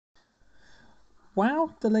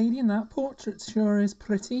Wow, the lady in that portrait sure is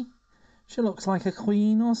pretty. She looks like a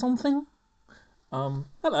queen or something.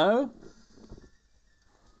 Hello.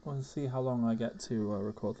 Let's see how long I get to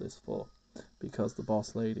record this for, because the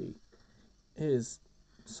boss lady is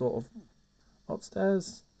sort of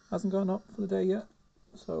upstairs, hasn't gone up for the day yet,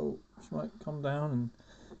 so she might come down and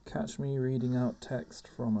catch me reading out text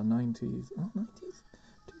from a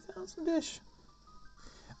 2000-ish,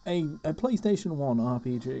 a PlayStation 1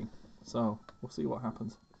 RPG, so we'll see what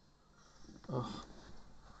happens. Ugh.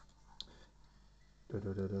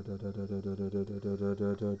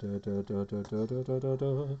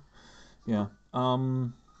 Yeah.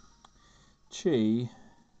 Chi.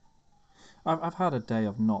 I've had a day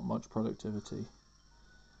of not much productivity.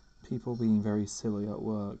 People being very silly at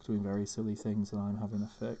work, doing very silly things, and I'm having to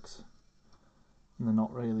fix. And they're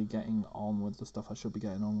not really getting on with the stuff I should be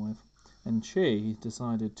getting on with. And Chi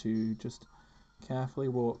decided to just carefully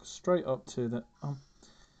walk straight up to the...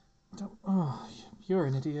 you're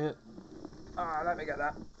an idiot. Let me get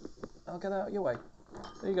that. I'll get out of your way.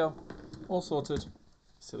 There you go. All sorted.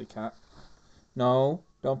 Silly cat. No,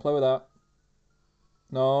 don't play with that.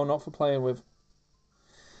 No, not for playing with.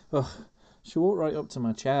 Ugh. She walked right up to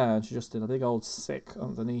my chair and she just did a big old sick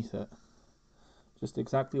underneath it. Just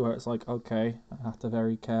exactly where it's like, okay, I have to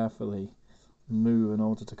very carefully move in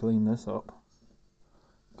order to clean this up.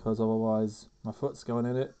 Because otherwise my foot's going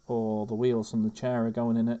in it, or the wheels from the chair are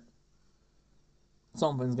going in it.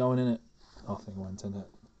 Something's going in it. Nothing went in it.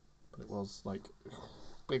 But it was like a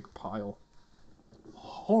big pile.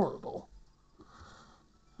 Horrible.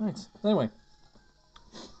 Right, anyway.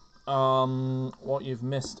 What you've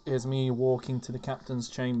missed is me walking to the captain's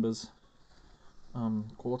chambers.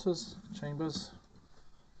 Quarters? Chambers?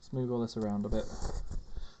 Let's move all this around a bit.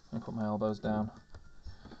 I put my elbows down.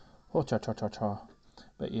 Oh, cha cha cha cha.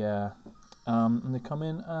 But yeah. And they come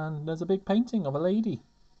in and there's a big painting of a lady.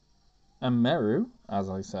 And Meru,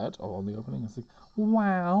 as I said, on the opening, is like,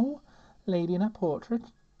 wow, lady in a portrait.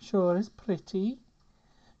 Sure is pretty.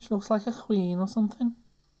 She looks like a queen or something.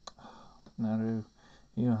 Meru,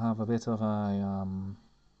 you have a bit of a,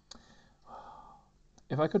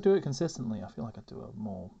 if I could do it consistently, I feel like I'd do it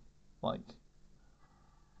more, like,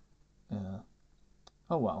 yeah.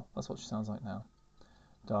 Oh well, that's what she sounds like now.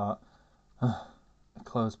 Dart, it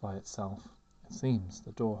closed by itself. It seems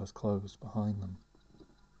the door has closed behind them.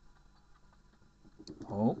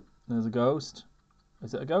 Oh, there's a ghost.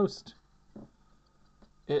 Is it a ghost?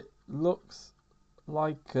 It looks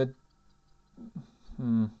like a...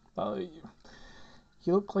 You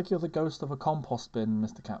look like you're the ghost of a compost bin,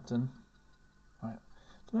 Mr. Captain. Right.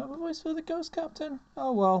 Do I have a voice for the ghost captain?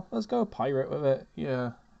 Oh well, let's go pirate with it.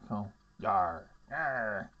 Yeah. Oh. Yar.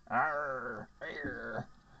 Yar. Arr. Arr.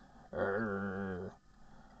 Arr.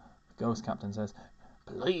 The ghost captain says,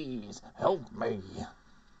 please help me.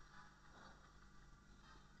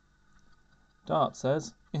 Dart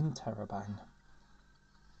says, in Terabang.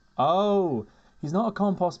 Oh, he's not a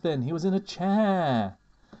compost bin. He was in a chair.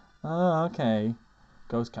 Oh, okay.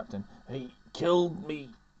 Ghost captain. He killed me,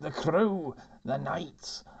 the crew, the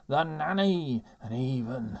knights, the nanny, and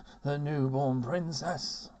even the newborn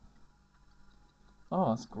princess. Oh,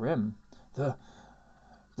 that's grim. The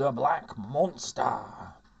black monster.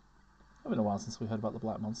 It's been a while since we heard about the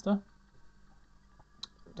black monster.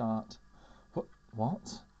 Dart.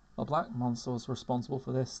 What? A black monster was responsible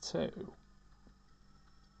for this too.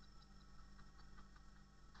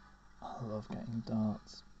 I love getting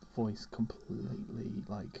Dart's voice completely,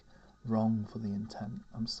 like, wrong for the intent.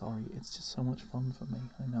 I'm sorry, it's just so much fun for me,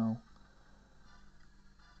 I know.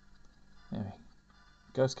 Anyway,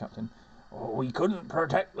 Ghost Captain. Oh, we couldn't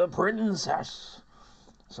protect the princess,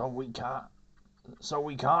 so we can't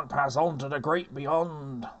pass on to the great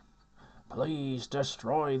beyond. Please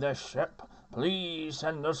destroy this ship. Please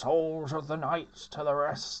send the souls of the knights to the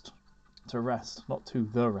rest. To rest, not to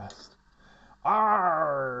the rest.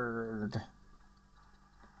 Arrgh!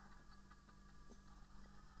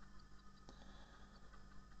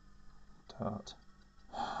 Dart.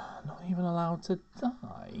 Not even allowed to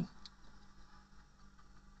die?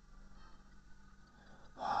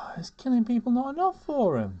 Is killing people not enough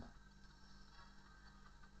for him?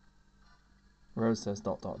 Rose says ...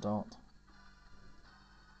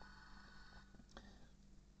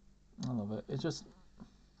 I love it. It's just,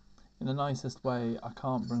 in the nicest way, I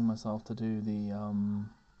can't bring myself to do the,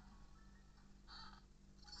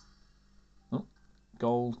 oh,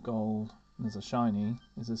 gold. There's a shiny.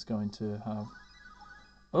 Is this going to have...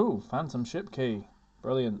 Oh, phantom ship key.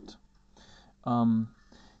 Brilliant.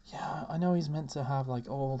 Yeah, I know he's meant to have, like,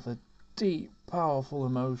 all the deep, powerful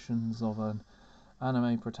emotions of an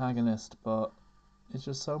anime protagonist, but It's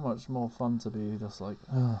just so much more fun to be just like,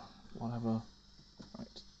 whatever.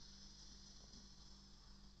 Right.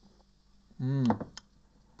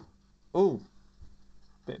 Oh,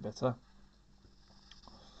 bit bitter.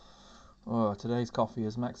 Oh, today's coffee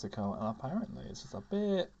is Mexico, and apparently it's just a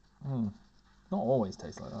bit. Not always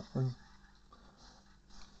tastes like that.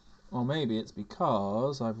 Or maybe it's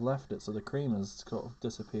because I've left it so the cream has sort of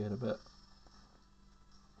disappeared a bit.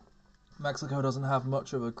 Mexico doesn't have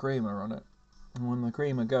much of a creamer on it. And when the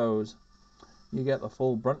creamer goes, you get the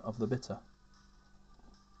full brunt of the bitter.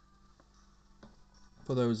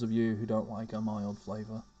 For those of you who don't like a mild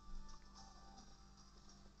flavour,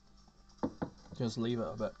 just leave it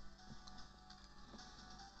a bit.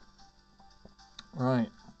 Right.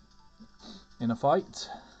 In a fight.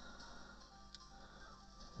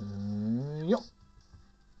 Yup.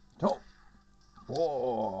 Oh.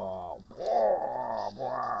 Whoa.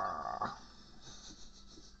 Whoa.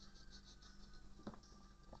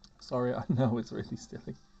 Sorry, I know it's really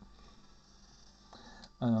silly.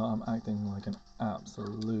 I know I'm acting like an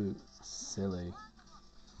absolute silly.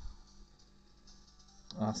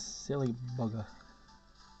 A silly bugger.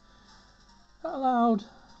 Not allowed.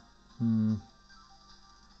 Oh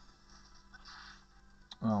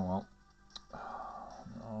well.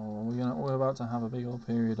 Oh, we're about to have a big old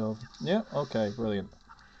period of. Yeah. Okay. Brilliant.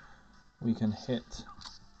 We can hit.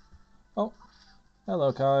 Oh,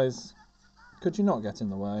 hello, guys. Could you not get in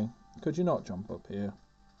the way? Could you not jump up here?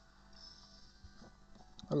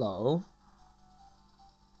 Hello.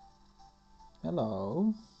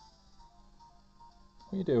 Hello.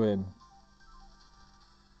 What are you doing?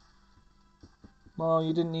 Well,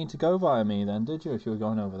 you didn't need to go via me then, did you? If you were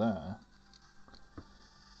going over there,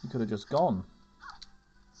 you could have just gone.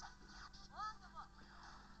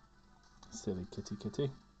 Silly kitty.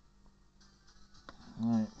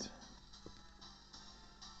 Right.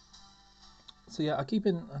 So yeah, I keep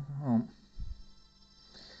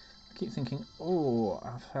thinking, oh,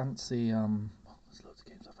 I fancy there's loads of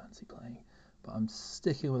games I fancy playing, but I'm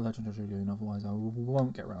sticking with Legend of Dragoon, otherwise I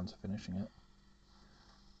won't get around to finishing it,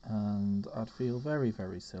 and I'd feel very,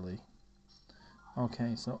 very silly.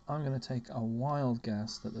 Okay, so I'm going to take a wild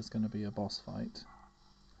guess that there's going to be a boss fight.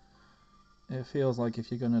 It feels like if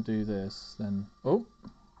you're going to do this, then oh.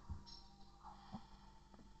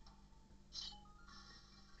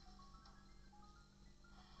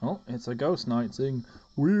 Oh, it's a ghost knight saying,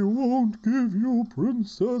 "We won't give you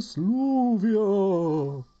Princess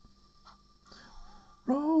Luvia."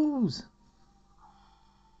 Rose!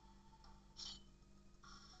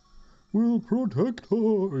 "We'll protect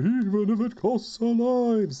her, even if it costs our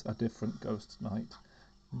lives." A different ghost knight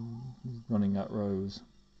running at Rose.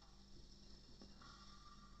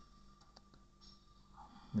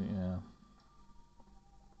 Yeah.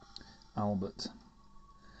 Albert.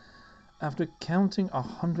 After counting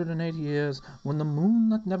 180 years, when the moon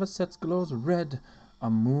that never sets glows red,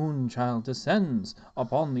 a moon child descends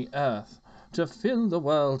upon the earth to fill the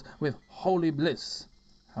world with holy bliss.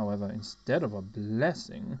 However, instead of a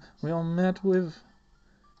blessing, we are met with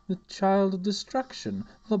the child of destruction,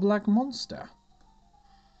 the black monster.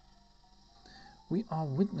 We are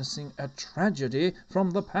witnessing a tragedy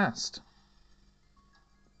from the past.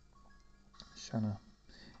 Shanna.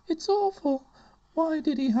 It's awful. Why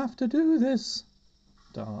did he have to do this?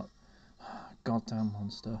 Dart. Goddamn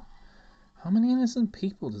monster. How many innocent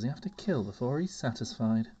people does he have to kill before he's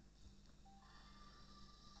satisfied?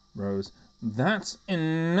 Rose. That's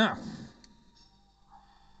enough.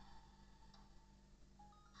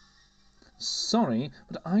 Sorry,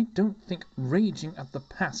 but I don't think raging at the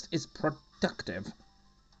past is productive.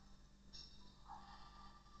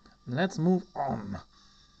 Let's move on.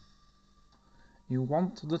 You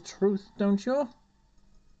want the truth, don't you?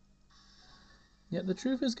 Yeah, the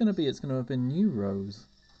truth is going to be it's going to have been you, Rose.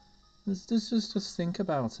 Just think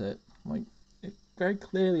about it. Like, it's very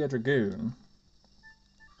clearly a Dragoon.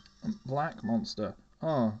 Black monster.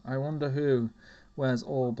 Oh, I wonder who wears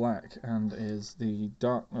all black and is the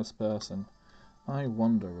darkness person. I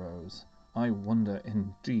wonder, Rose. I wonder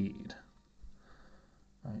indeed.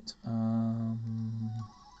 Right.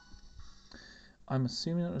 I'm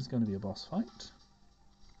assuming that there's going to be a boss fight.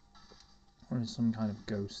 Or some kind of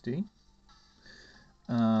ghosty.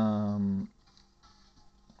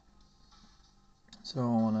 So I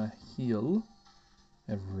want to heal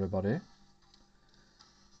everybody.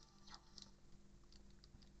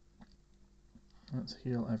 Let's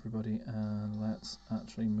heal everybody and let's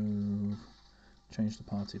actually change the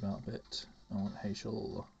party about a bit. I want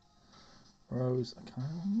Hazel. Rose, I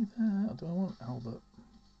kind of want you there. Or do I want Albert?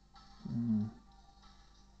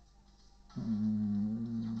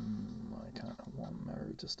 I kind of want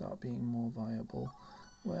Meru to start being more viable.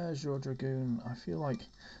 Where's your Dragoon? I feel like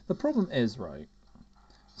the problem is, right,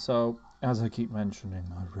 so as I keep mentioning,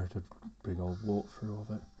 I read a big old walkthrough of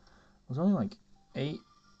it. There's only like eight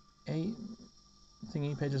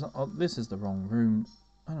thingy pages. Oh, this is the wrong room.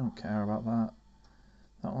 I don't care about that.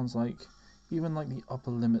 That one's like, even like the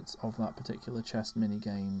upper limits of that particular chest mini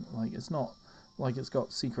game, like it's not like it's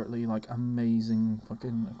got secretly like amazing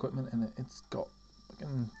fucking equipment in it. It's got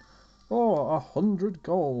fucking 100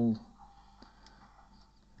 gold.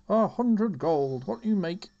 100 gold. What do you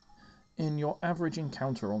make in your average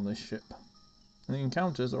encounter on this ship? And the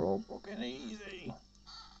encounters are all fucking easy.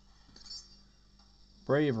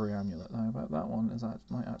 Bravery amulet. Now, about that one is that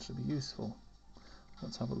might actually be useful.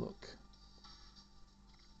 Let's have a look.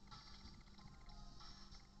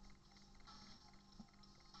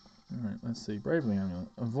 Alright, let's see. Bravery amulet.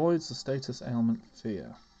 Avoids the status ailment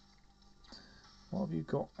fear. What have you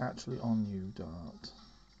got actually on you, Dart?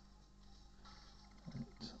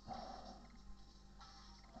 Right.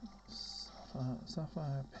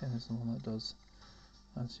 Sapphire pin is the one that does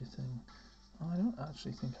that's your thing. I don't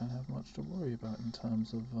actually think I have much to worry about in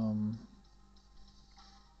terms of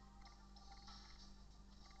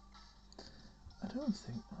I don't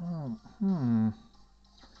think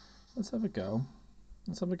let's have a go.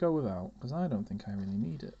 Let's have a go without, because I don't think I really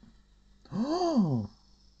need it. Oh!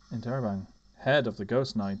 Interrobang, head of the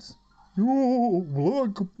Ghost Knights. You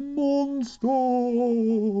black monster!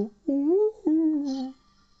 Ooh.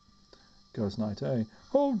 Ghost Knight A.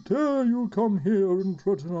 How dare you come here and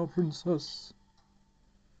threaten our princess?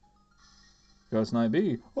 Ghost Knight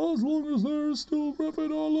B. As long as there is still breath in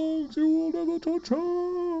our lungs, you will never touch her.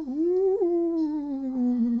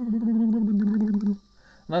 And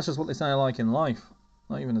that's just what they sound like in life,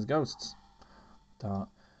 not even as ghosts. Dart.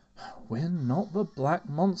 We're not the black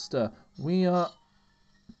monster. We are...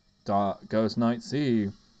 Dart. Ghost Knight C.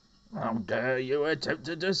 How dare you attempt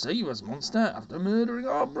to deceive us, monster, after murdering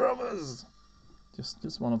our brothers?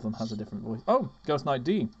 Just one of them has a different voice. Oh, Ghost Knight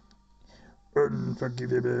D.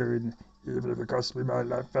 Unforgivable. Even if it cost me my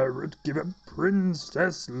life, I would give up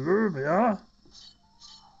Princess Lumia.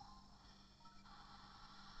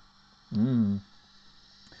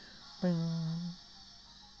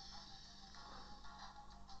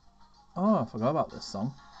 Oh, I forgot about this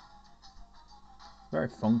song. Very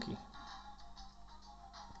funky.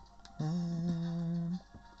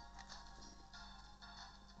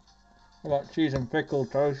 I got cheese and pickle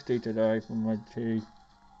toasty today for my tea.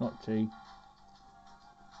 Not tea.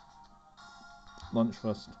 Lunch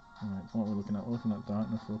first. Alright, what are we looking at? We're looking at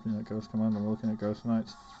Darkness, we're looking at Ghost Commander, we're looking at Ghost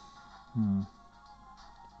Knights.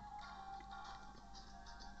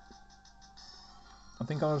 I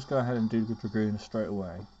think I'll just go ahead and do the Dragoon straight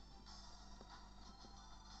away.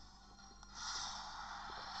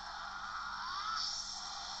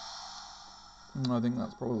 I think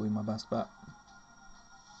that's probably my best bet.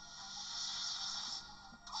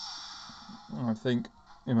 I think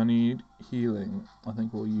if I need healing, I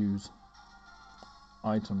think we'll use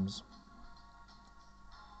items.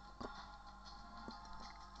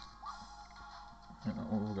 Yeah,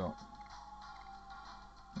 what have we got?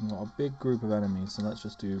 We've got a big group of enemies, so let's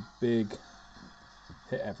just do big,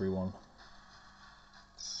 hit everyone.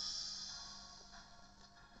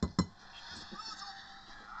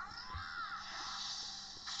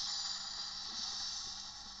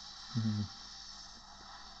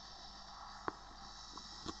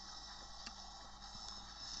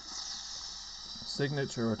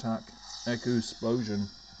 Signature attack, Echo Explosion.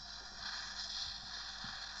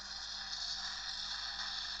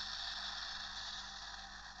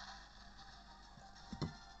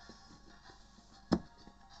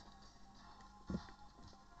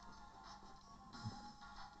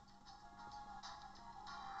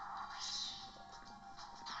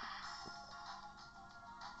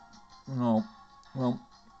 No, well,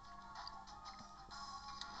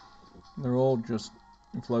 they're all just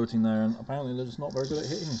floating there, and apparently they're just not very good at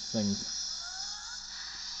hitting things.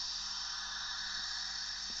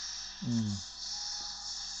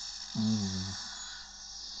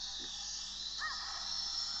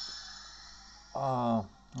 Ah,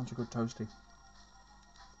 that's a good toasty.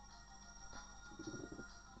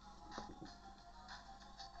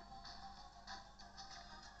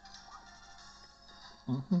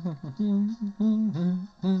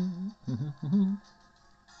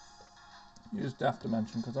 Use Death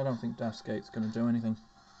Dimension, because I don't think Death's Gate's going to do anything.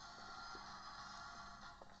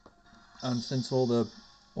 And since all the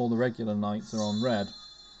regular knights are on red,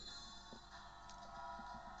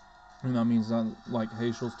 and that means that, like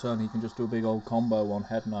Hazel's turn, he can just do a big old combo on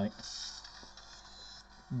Head Knight.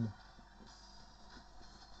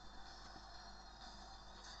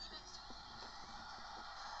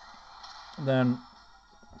 Then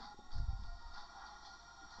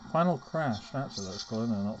Final Crash, that's what it's called,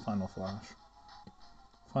 isn't it? Not Final Flash.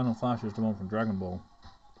 Final Flash is the one from Dragon Ball.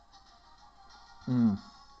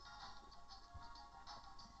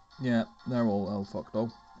 Yeah, they're all fucked up.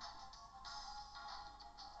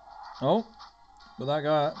 Oh, but that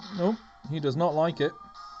guy, nope, he does not like it.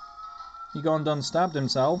 He gone done stabbed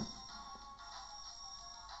himself.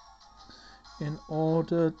 In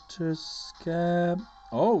order to scare...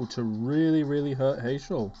 Oh, to really, really hurt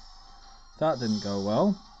Heysel. That didn't go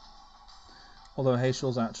well. Although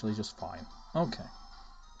Heysel's actually just fine. Okay.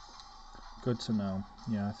 Good to know.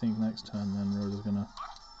 Yeah, I think next turn then Rhoda's gonna...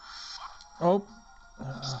 Oh!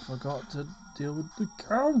 I forgot to deal with the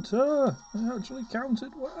counter! I actually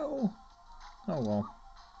counted well. Oh well.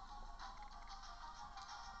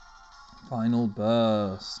 Final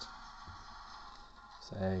Burst.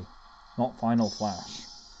 Say, not Final Flash.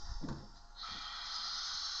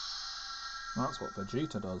 That's what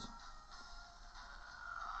Vegeta does.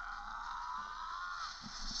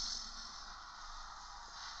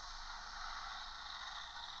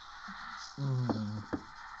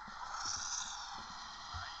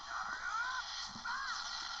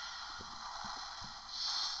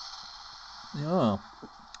 Yeah.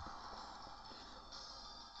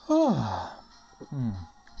 Oh.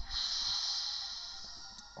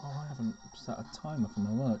 Oh, I haven't set a timer for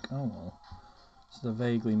my work. Oh well. So to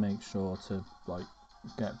vaguely make sure to like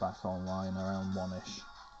get back online around 1ish.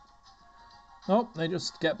 Oh, they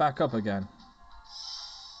just get back up again.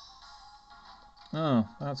 Oh,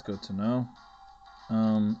 that's good to know.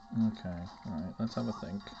 Okay, alright, let's have a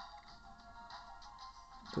think.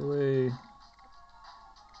 Do we...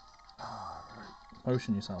 Right.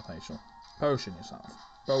 Potion yourself, Heysel. Potion yourself.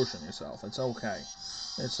 Potion yourself. It's okay.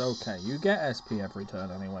 It's okay. You get SP every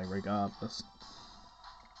turn anyway, regardless.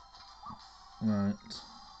 Right.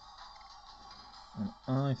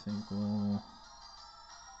 And I think we'll...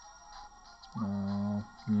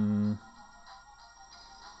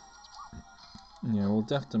 Yeah, we'll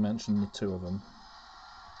have to mention the two of them.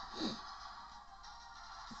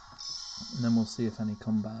 And then we'll see if any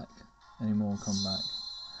come back. Any more come back.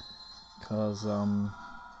 Because,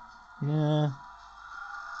 yeah.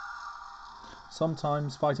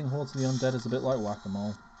 Sometimes fighting hordes of the undead is a bit like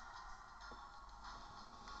whack-a-mole.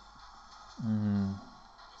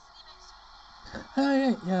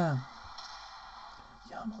 Hey, yeah.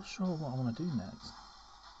 Yeah, I'm not sure what I want to do next.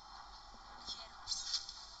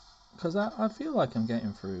 Because I feel like I'm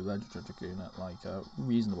getting through Legend of Dragoon at like a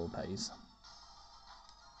reasonable pace.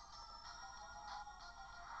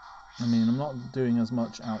 I mean, I'm not doing as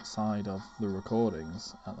much outside of the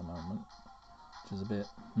recordings at the moment, which is a bit,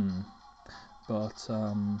 But,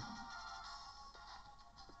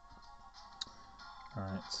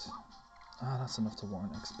 alright. That's enough to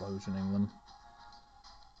warrant explosioning them.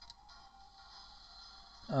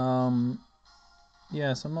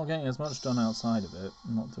 Yes, I'm not getting as much done outside of it.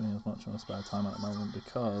 I'm not doing as much on my spare time at the moment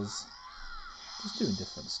because I'm just doing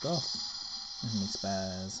different stuff. In my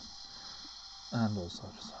spares. And also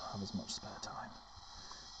just don't have as much spare time.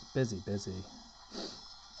 Busy.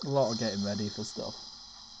 A lot of getting ready for stuff.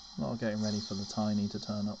 A lot of getting ready for the tiny to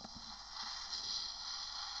turn up.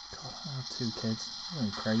 God, I have 2 kids.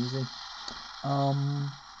 Really crazy.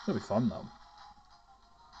 It'll be fun though.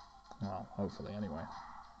 Well, hopefully anyway.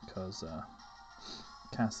 Because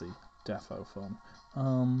Cassie, defo fun.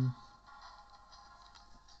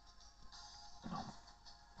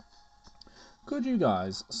 Could you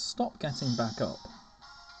guys stop getting back up?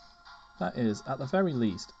 That is, at the very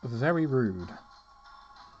least, very rude.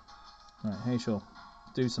 Right, Heysel,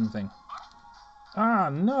 do something. Ah,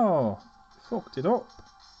 no! Fucked it up.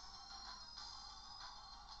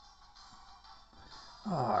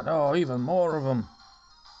 Ah, no, even more of them.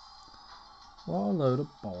 What a load of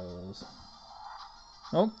balls.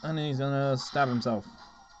 Oh, and he's gonna stab himself.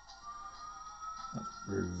 That's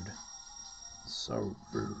rude. So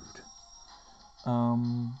rude.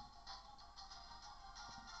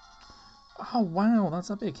 Oh wow, that's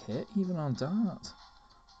a big hit, even on dart.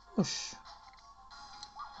 Whoosh.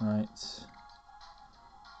 Right.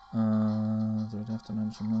 Do we have to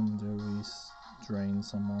mention them? Do we drain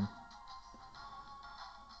someone?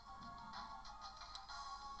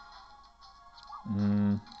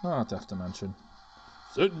 I'll have to mention.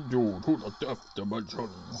 Send you to the death dimension.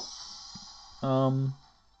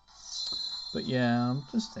 But yeah, I'm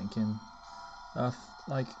just thinking,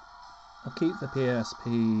 like, I'll keep the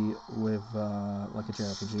PSP with like a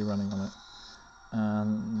JRPG running on it,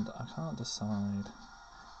 and I can't decide.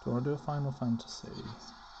 Do I do a Final Fantasy?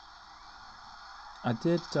 I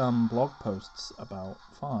did blog posts about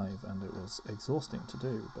 5 and it was exhausting to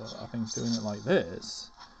do, but I think doing it like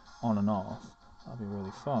this, on and off, that'll be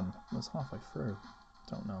really fun. It's halfway through.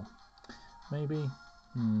 Don't know. Maybe?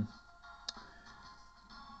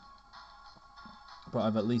 But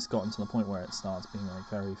I've at least gotten to the point where it starts being like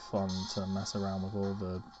very fun to mess around with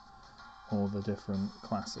all the different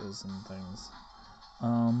classes and things.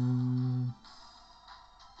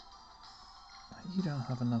 You don't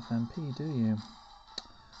have enough MP, do you?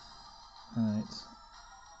 Right.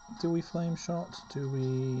 Do we flame shot? Do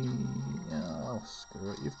we... Oh,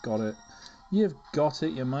 screw it. You've got it. You've got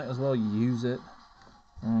it. You might as well use it.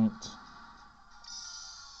 Right.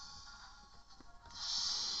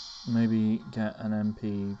 Maybe get an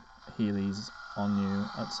MP Heelys on you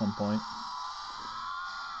at some point.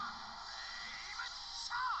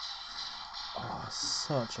 Oh,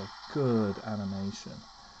 such a good animation.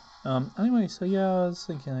 Anyway, so yeah, I was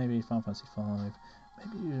thinking maybe Final Fantasy 5.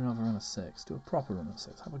 Maybe do another run of 6. Do a proper run of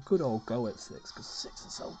 6. Have a good old go at 6, because 6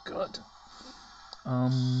 is so good.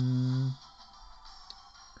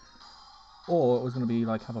 Or it was going to be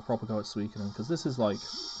like have a proper go at Suikoden, because this is like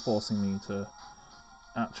forcing me to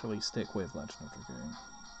actually stick with Legend of Dragoon.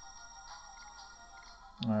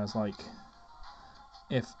 Whereas like,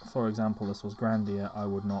 if for example this was Grandia, I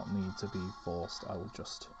would not need to be forced.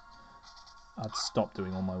 I'd stop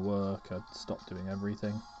doing all my work, I'd stop doing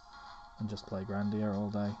everything, and just play Grandia all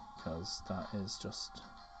day, because that is just...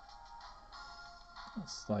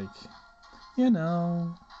 It's like, you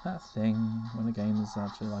know, that thing when a game is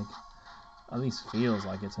actually like, at least feels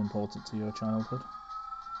like it's important to your childhood.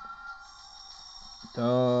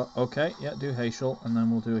 Okay, yeah, do Haishel, and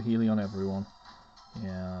then we'll do a Healy on everyone.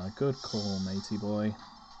 Yeah, good call, matey boy.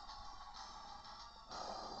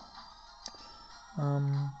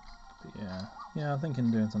 But yeah, I'm thinking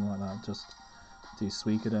doing something like that, just do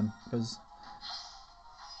Suikoden, because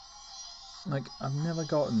like I've never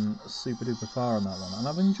gotten super duper far on that one, and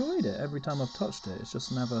I've enjoyed it every time I've touched it. It's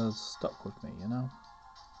just never stuck with me, you know.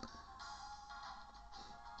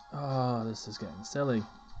 Oh, this is getting silly.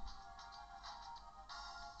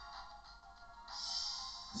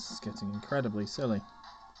 This is getting incredibly silly.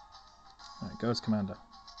 Alright, goes Commander.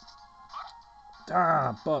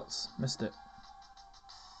 Ah, butts, missed it.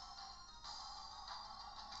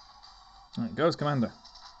 Alright, goes Commander.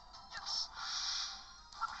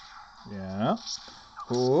 Yeah.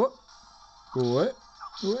 Oh, oh,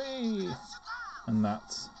 wee. And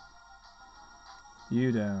that's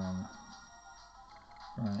you down.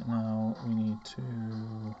 Right, now we need to...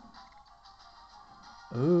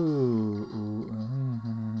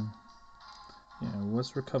 Yeah,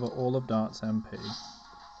 let's recover all of Dart's MP.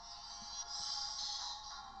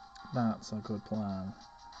 That's a good plan.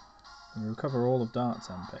 We recover all of Dart's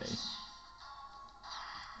MP.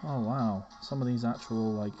 Oh wow, some of these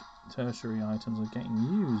actual like tertiary items are getting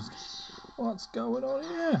used. What's going on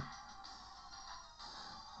here?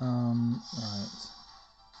 Right.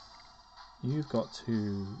 You've got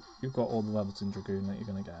all the levels in Dragoon that you're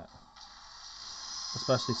gonna get.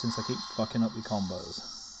 Especially since I keep fucking up your combos.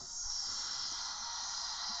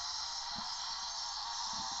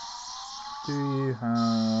 Do you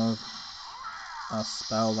have a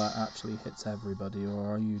spell that actually hits everybody,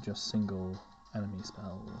 or are you just single enemy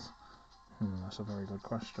spells? That's a very good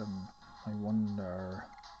question. I wonder.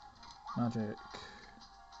 Magic.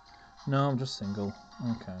 No, I'm just single.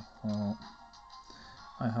 Okay, well,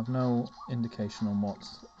 I have no indication on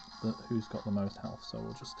who's got the most health, so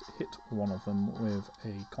we'll just hit one of them with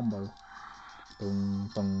a combo. Boom,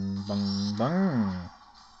 bung, bung, bung.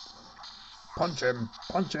 Punch him!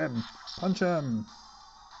 Punch him! Punch him!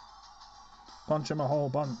 Punch him a whole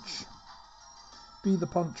bunch. Be the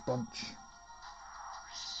punch bunch.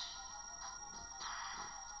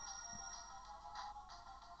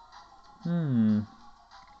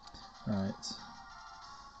 Right.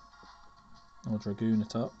 I'll Dragoon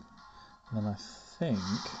it up. And then I think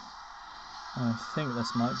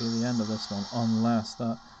this might be the end of this one, unless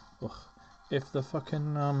that... Ugh, if the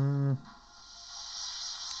fucking,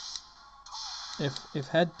 If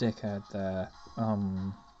Head Dickhead there,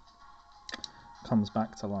 comes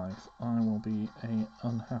back to life, I will be a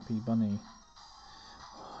unhappy bunny.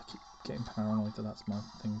 Oh, I keep getting paranoid that that's my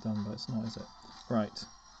thing done, but it's not, is it? Right.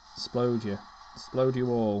 Explode you. Explode you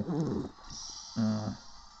all.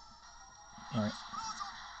 Right.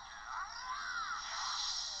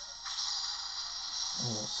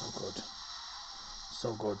 Oh, so good.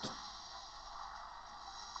 So good.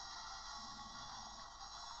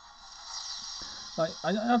 Like,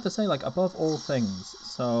 I have to say, like, above all things,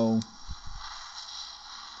 so...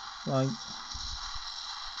 Like...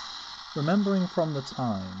 Remembering from the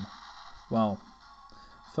time... Well,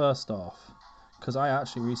 first off, because I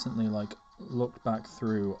actually recently like looked back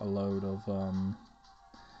through a load of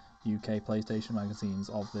UK PlayStation magazines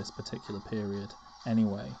of this particular period.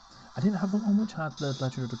 Anyway, I didn't have the one which had the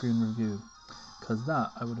Legend of Dragoon review, because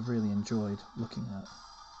that I would have really enjoyed looking at.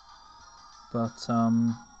 But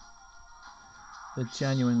it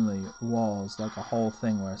genuinely was like a whole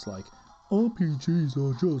thing where it's like, RPGs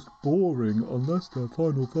are just boring unless they're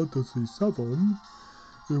Final Fantasy VII,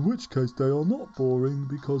 in which case they are not boring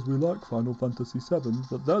because we like Final Fantasy VII,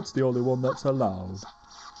 but that's the only one that's allowed.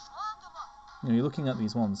 You know, you're looking at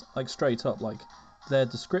these ones, like straight up, like their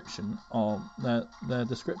description of their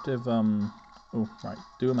descriptive oh right,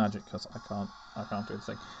 do a magic because I can't do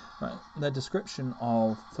anything. Right, their description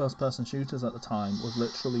of first-person shooters at the time was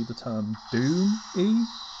literally the term Doom-y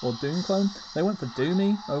or Doom clone. They went for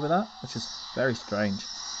Doom-y over that, which is very strange.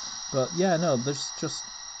 But yeah, no, there's just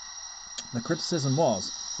the criticism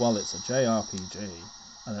was, well, it's a JRPG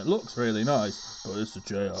and it looks really nice, but it's a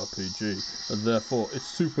JRPG and therefore it's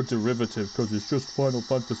super derivative because it's just Final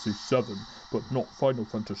Fantasy VII, but not Final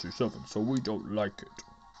Fantasy VII, so we don't like it.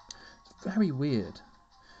 It's very weird.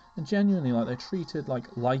 And genuinely, like, they treated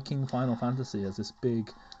like liking Final Fantasy as this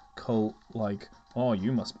big cult, like, oh,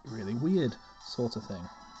 you must be really weird sort of thing.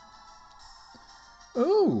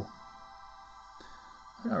 Ooh,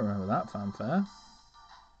 I don't remember that fanfare.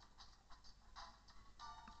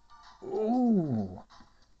 Ooh,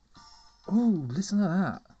 ooh, listen to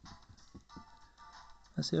that.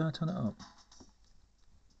 Let's see if I turn it up.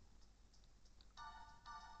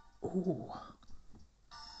 Ooh,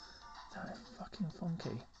 that is fucking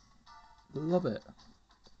funky. Love it.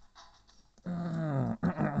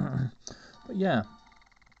 But yeah,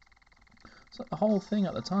 so the whole thing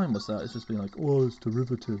at the time was that it's just being like, well, it's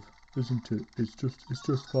derivative, isn't it? It's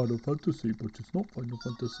just Final Fantasy, but it's not Final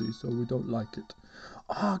Fantasy, so we don't like it.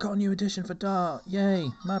 Oh, I got a new edition for Dart. Yay,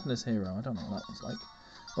 Madness Hero. I don't know what that was like.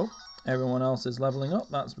 Oh, everyone else is leveling up.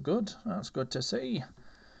 That's good. That's good to see.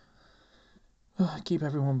 Keep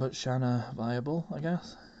everyone but Shanna viable, I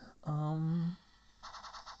guess.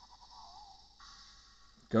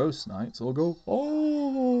 Ghost Knights will go.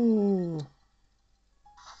 Oh!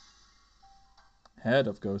 Head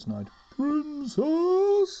of Ghost Knight.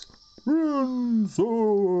 Princess! Princess!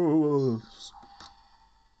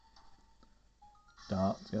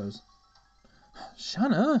 Dart goes.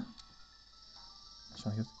 Shanna?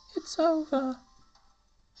 Shanna goes. It's over.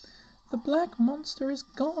 The black monster is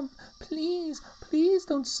gone. Please, please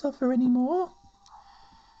don't suffer anymore.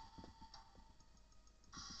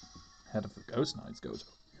 Head of the Ghost Knights goes.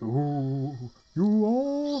 You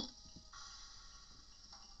are.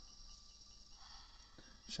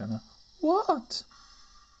 Shanna. What?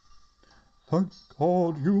 Thank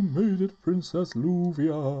God you made it, Princess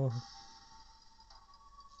Luvia.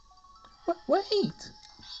 Wait.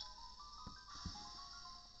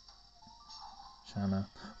 Shanna.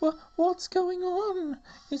 What's going on?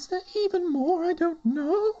 Is there even more I don't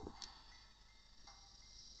know?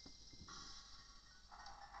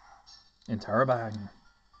 Interrobang.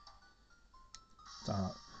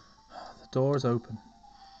 Dart. The door's open.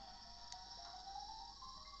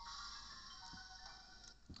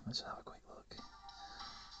 Let's have a quick look.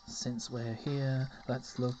 Since we're here,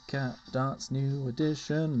 let's look at Dart's new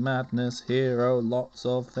edition, Madness Hero. Lots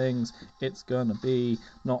of things. It's gonna be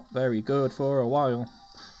not very good for a while,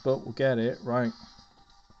 but we'll get it right.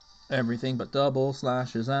 Everything but double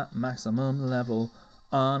slashes at maximum level.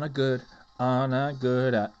 On a good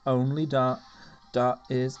at only Dart. Dart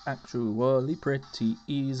is actually pretty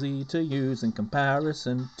easy to use in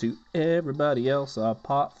comparison to everybody else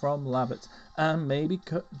apart from Labbit and maybe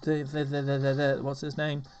what's his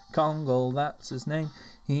name? Kongle, that's his name.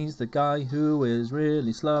 He's the guy who is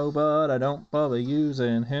really slow, but I don't bother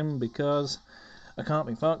using him because I can't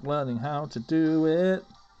be fucked learning how to do it.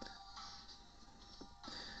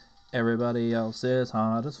 Everybody else is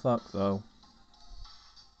hard as fuck though.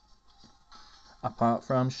 Apart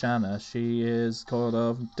from Shanna, she is kind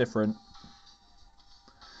of different.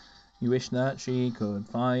 You wish that she could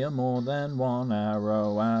fire more than one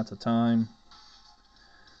arrow at a time.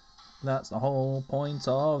 That's the whole point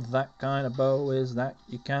of that kind of bow, is that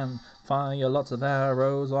you can fire lots of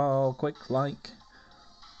arrows all quick like.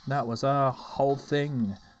 That was our whole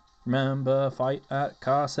thing. Remember fight at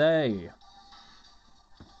Carsey?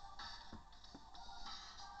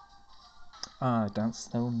 I dance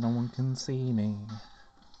so no one can see me.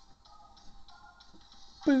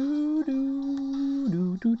 Boo doo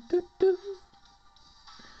doo doo doo doo.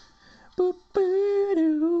 Boo boo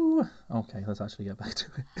doo. Okay, let's actually get back to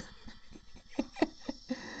it.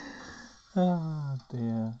 Oh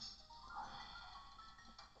dear.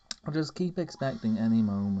 I just keep expecting any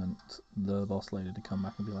moment the boss lady to come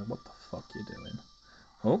back and be like, what the fuck you doing?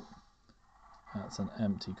 Oh, that's an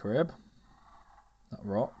empty crib. That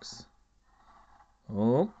rocks.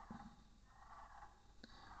 Oh,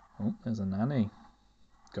 there's a nanny.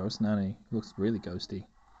 Ghost nanny. Looks really ghosty.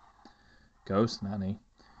 Ghost nanny.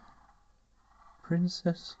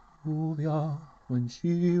 Princess Sylvia, when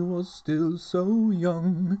she was still so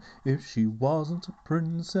young, if she wasn't a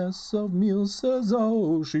princess of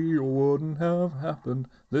Milcezo, she wouldn't have happened.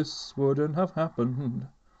 This wouldn't have happened.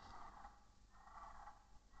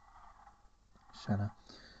 Shanna.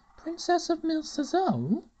 Princess of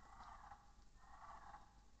Milcezo?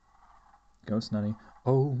 Ghost nanny.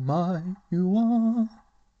 Oh my, you are.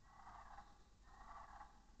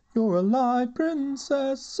 You're alive,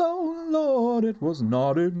 princess, oh Lord, it was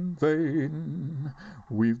not in vain.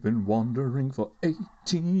 We've been wandering for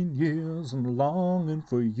 18 years and longing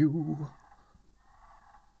for you.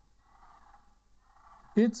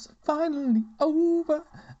 It's finally over,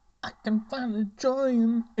 I can finally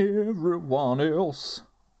join everyone else.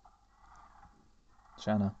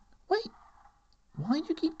 Shanna. Wait, why do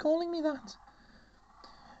you keep calling me that?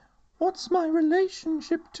 What's my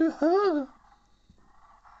relationship to her?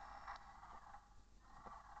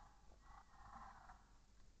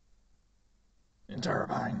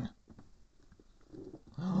 Turbine.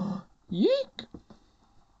 Yeek!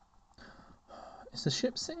 Is the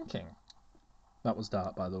ship sinking? That was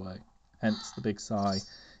Dart, by the way. Hence the big sigh.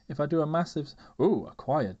 If I do a massive... Ooh,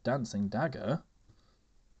 acquired dancing dagger.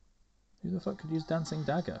 Who the fuck could use dancing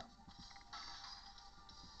dagger?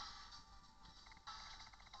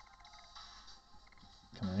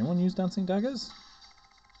 Can anyone use dancing daggers?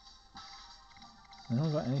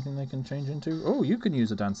 Anyone got anything they can change into? Oh, you can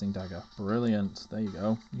use a dancing dagger. Brilliant. There you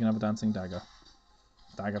go. You can have a dancing dagger.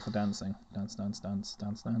 Dagger for dancing. Dance, dance, dance,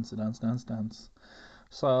 dance, dance, dance, dance, dance.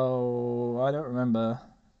 So, I don't remember.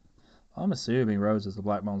 I'm assuming Rose is the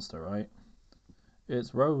black monster, right?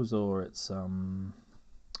 It's Rose or it's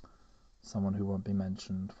someone who won't be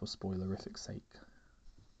mentioned for spoilerific sake.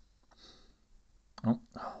 Oh,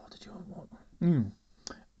 did you want?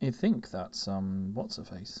 I think that's what's her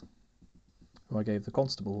face? Who I gave the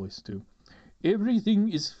constable voice to. Everything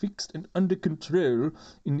is fixed and under control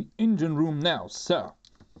in the engine room now, sir.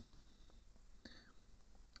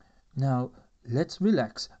 Now, let's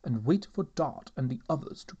relax and wait for Dart and the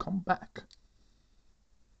others to come back.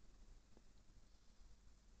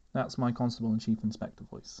 That's my constable and chief inspector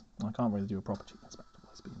voice. I can't really do a proper chief inspector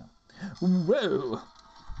voice, but you know. Whoa!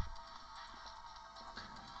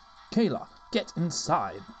 Kayla, get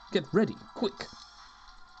inside. Get ready, quick.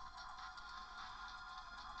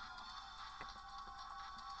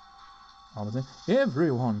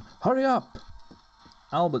 Everyone, hurry up!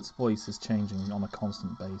 Albert's voice is changing on a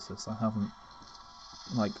constant basis. I haven't,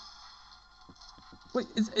 like... Wait,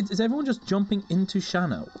 is everyone just jumping into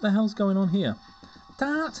Shanna? What the hell's going on here?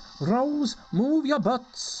 Dart, Rose, move your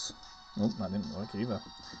butts! Oh, that didn't work either.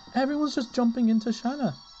 Everyone's just jumping into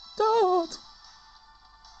Shanna. Dart!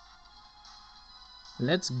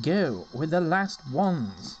 Let's go with the last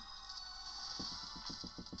ones.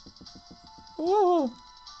 Oh!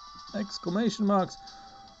 Exclamation marks.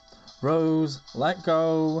 Rose, let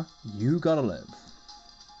go. You gotta live.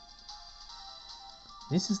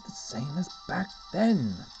 This is the same as back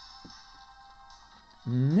then.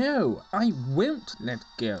 No, I won't let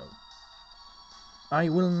go. I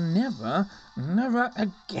will never, never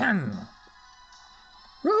again.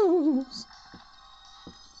 Rose!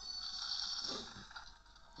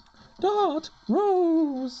 Dart!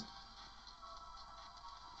 Rose!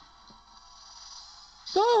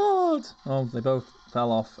 Dart! Oh, they both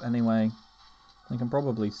fell off anyway. They can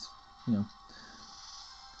probably, you know...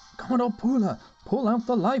 Commodore Pula! Pull out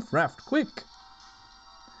the life raft, quick!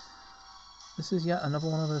 This is yet another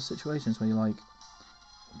one of those situations where you're like,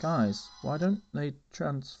 guys, why don't they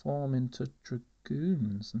transform into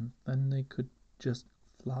Dragoons and then they could just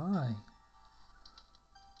fly?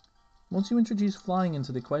 Once you introduce flying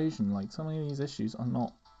into the equation, like, so many of these issues are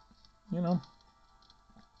not, you know...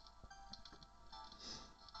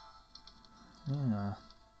 Yeah.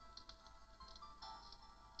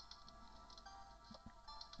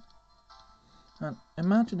 And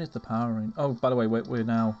imagine if the Power Rangers... Oh, by the way,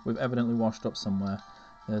 we've evidently washed up somewhere.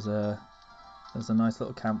 There's a nice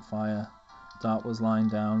little campfire. Dart was lying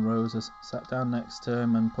down. Rose has sat down next to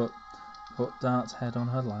him and put Dart's head on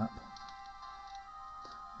her lap.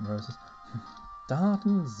 And Rose says, Dart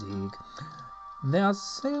and Zig, they are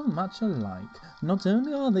so much alike. Not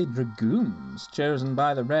only are they Dragoons, chosen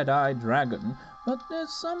by the red-eyed dragon, but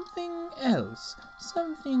there's something else,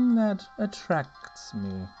 something that attracts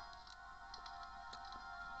me.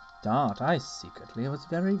 Dart, I secretly was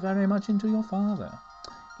very, very much into your father.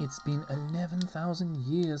 It's been 11,000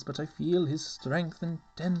 years, but I feel his strength and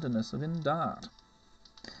tenderness in Dart,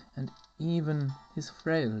 and even his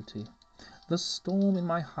frailty. The storm in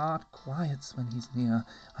my heart quiets when he's near.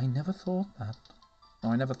 I never thought that.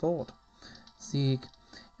 No, I never thought. Zeke,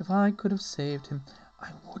 if I could have saved him,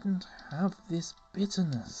 I wouldn't have this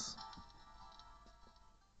bitterness.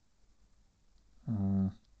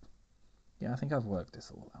 Yeah, I think I've worked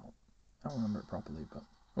this all out. I don't remember it properly, but...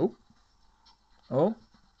 Oh!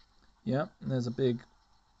 Yeah, there's a big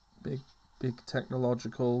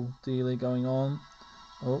technological dealie going on.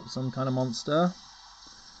 Oh, some kind of monster.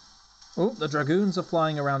 Oh, the Dragoons are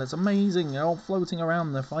flying around. It's amazing. They're all floating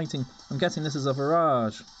around. They're fighting. I'm guessing this is a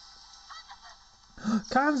Virage.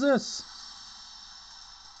 Kansas!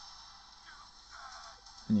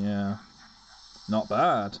 Yeah. Not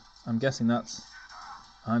bad. I'm guessing that's...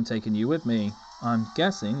 I'm taking you with me. I'm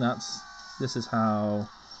guessing this is how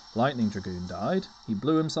Lightning Dragoon died. He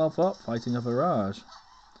blew himself up fighting a Virage.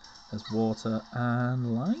 There's water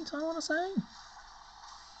and light, I want to say.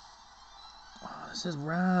 Oh, this is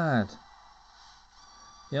rad.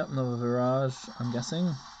 Yep, another Virage, I'm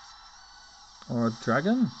guessing. Or a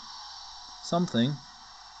dragon? Something.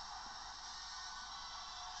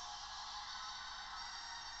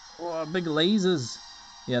 Oh, big lasers.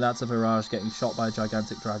 Yeah, that's a Virage getting shot by a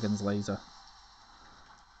gigantic dragon's laser.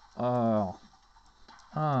 Oh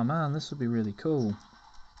man, this would be really cool.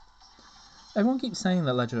 Everyone keeps saying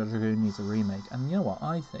that Legend of Dragoon needs a remake, and you know what?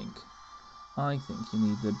 I think you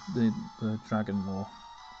need the Dragon War,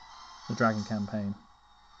 the Dragon campaign.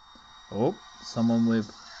 Oh, someone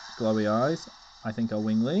with glowy eyes. I think a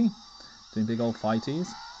Wingly doing big old fighties.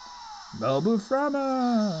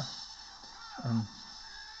 Belbuframa.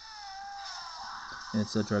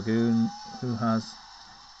 It's a Dragoon who has...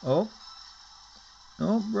 Oh,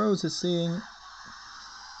 Rose is seeing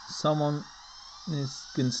someone is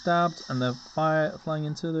getting stabbed and they're flying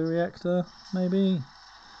into the reactor, maybe.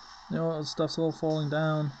 You know what, stuff's all falling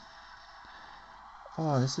down.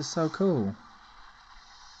 Oh, this is so cool.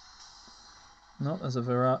 No, there's a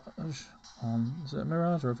Virage. Is it a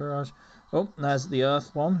Mirage or a Virage? Oh, there's the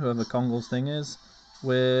Earth one, whoever Kongol's thing is,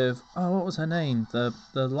 with... Oh, what was her name? The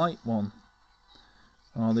light one.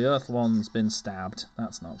 Oh, the Earth one's been stabbed.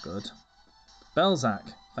 That's not good.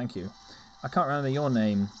 Belzac, thank you. I can't remember your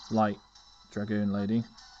name, Light Dragoon lady.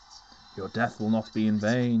 Your death will not be in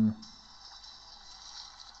vain.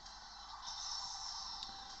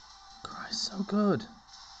 Christ, so good.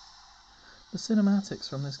 The cinematics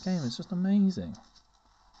from this game is just amazing.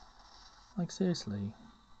 Like, seriously.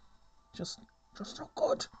 Just so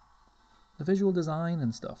good. The visual design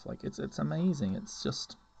and stuff, like, it's amazing. It's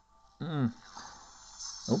just...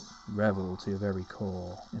 Oh, revel to your very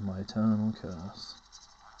core in my eternal curse.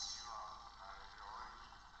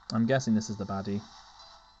 I'm guessing this is the baddie.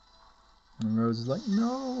 And Rose is like,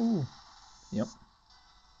 no! Yep.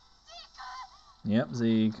 Yep,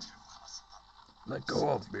 Zeke. Let go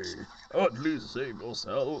of me. At least save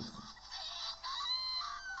yourself.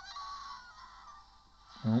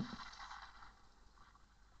 Oh.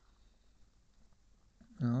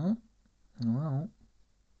 Oh. Well.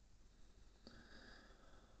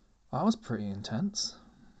 That was pretty intense.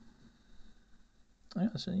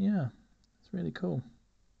 Actually, yeah. It's really cool.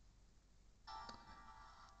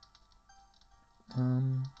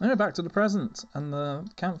 Anyway, back to the present and the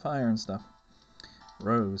campfire and stuff.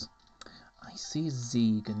 Rose. I see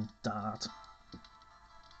Zeke and Dart.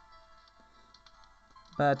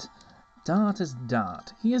 But Dart is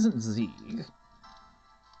Dart. He isn't Zeke.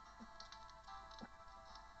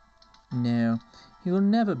 No, he will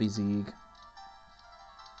never be Zeke.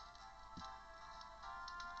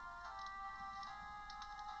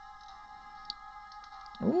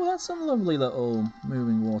 Oh, that's some lovely little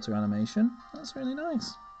moving water animation. That's really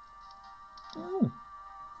nice. Oh.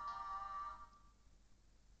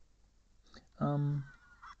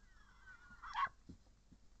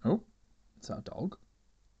 Oh, it's our dog.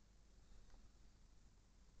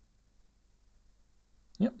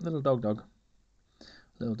 Yep, little dog.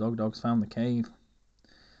 Little dog's found the cave.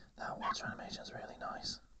 That water animation is really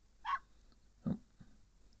nice. Oh,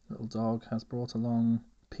 little dog has brought along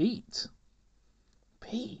Pete.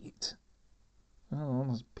 Oh, what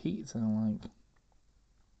does Pete sound like?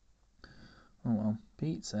 Oh well,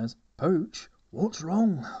 Pete says, Pooch, what's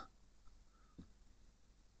wrong?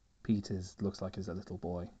 Pete looks like he's a little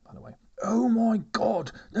boy, by the way. Oh my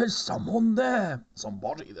god, there's someone there!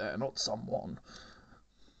 Somebody there, not someone.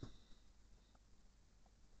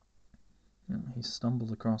 He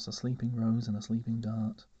stumbled across a sleeping Rose and a sleeping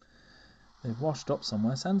Dart. They've washed up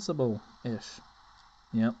somewhere sensible-ish.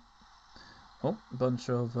 Yep, Oh, a bunch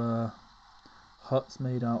of huts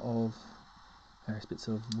made out of various bits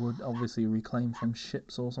of wood, obviously reclaimed from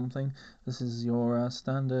ships or something. This is your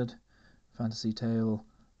standard fantasy tale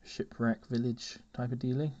shipwreck village type of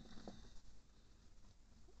dealing.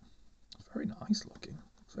 It's very nice looking,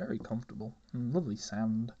 very comfortable, and lovely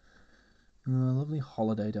sand. A lovely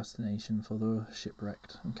holiday destination for the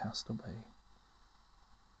shipwrecked and castaway.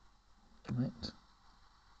 Right.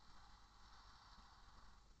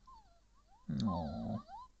 Aww.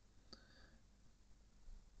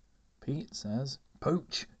 Pete says,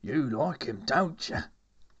 "Pooch, you like him, don't you?"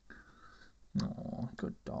 Aw,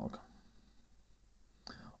 good dog.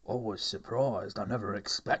 Always surprised. I never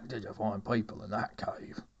expected to find people in that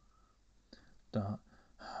cave.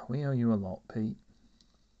 We owe you a lot, Pete.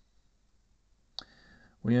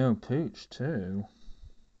 We owe Pooch too.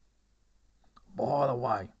 By the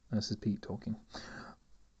way, this is Pete talking.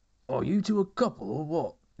 Are you two a couple or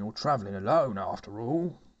what? You're travelling alone after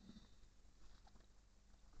all.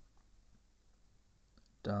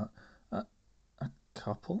 A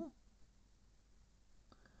couple?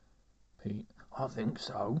 Pete, I think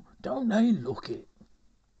so. Don't they look it?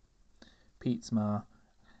 Pete's ma,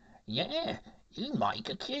 yeah, you make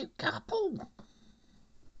a cute couple.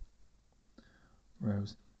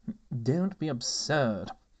 Rose, don't be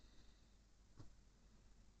absurd.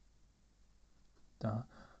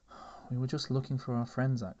 We were just looking for our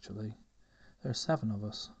friends, actually. There are 7 of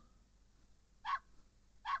us.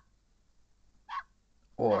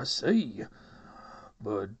 Oh, I see.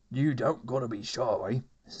 But you don't gotta be shy.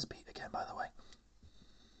 This is Pete again, by the way.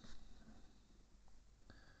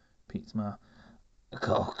 Pete's ma,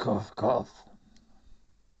 cough, cough, cough.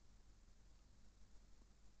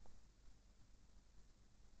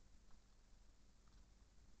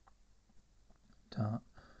 Are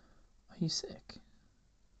you sick?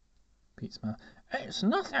 Pete's ma, it's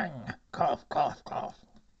nothing. Cough, cough, cough.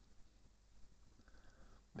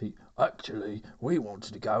 Pete, actually, we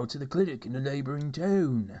wanted to go to the clinic in the neighbouring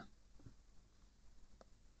town.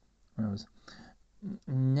 Rose,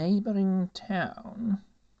 neighbouring town?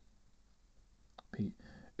 Pete,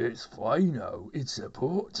 it's Fino. It's a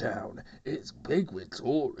port town. It's big with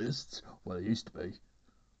tourists. Well, it used to be.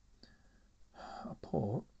 A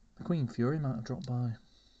port? The Queen Fury might have dropped by.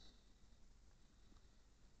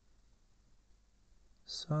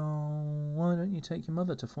 So, why don't you take your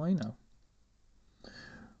mother to Fino?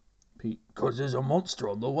 Pete, 'cause there's a monster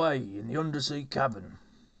on the way in the undersea cavern.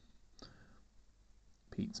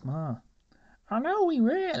 Pete's ma, I know we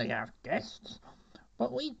rarely have guests,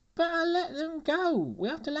 but we better let them go. We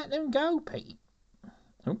have to let them go, Pete.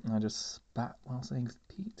 Oh, I just spat while saying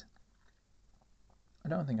Pete. I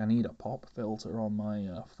don't think I need a pop filter on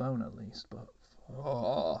my phone at least, but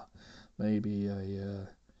maybe a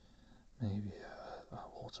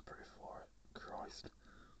waterproof for it. Christ.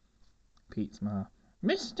 Pete's ma,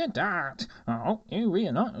 Mr. Dart, I hope you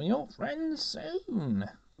reunite with your friends soon.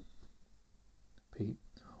 Pete,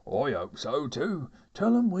 I hope so too.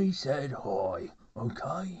 Tell them we said hi,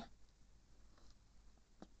 okay?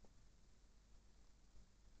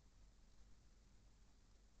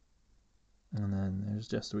 And then there's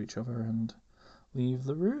just to each other and leave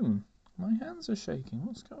the room. My hands are shaking.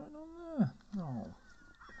 What's going on there? Oh,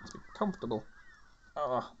 it's comfortable.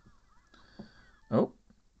 Oh, oh,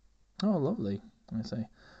 lovely. I say,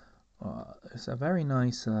 it's a very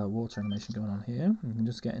nice water animation going on here. You can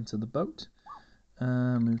just get into the boat,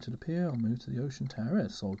 move to the pier, or move to the ocean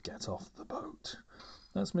terrace, or get off the boat.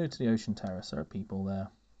 Let's move to the ocean terrace. There are people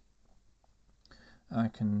there. I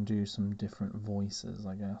can do some different voices,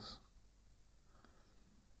 I guess.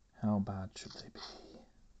 How bad should they be?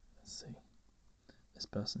 Let's see. This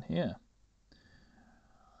person here.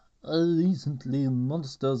 Recently,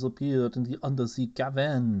 monsters appeared in the undersea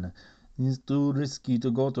cavern. It's too risky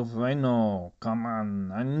to go to Fino. Come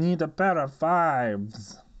on, I need a pair of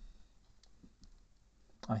 5s.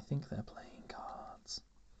 I think they're playing cards.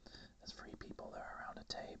 There's 3 people there around a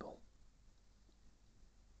table.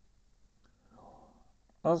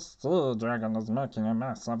 A sea dragon is making a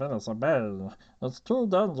mess of Illicit Bay. It's too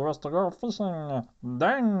dangerous to go fishing.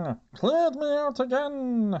 Dang! Cleared me out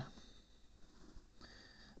again!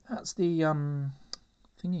 That's the,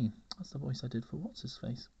 thingy. That's the voice I did for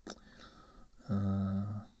What's-His-Face.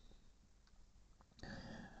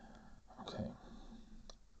 Okay.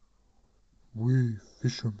 We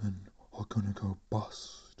fishermen are gonna go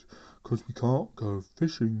bust, 'cause we can't go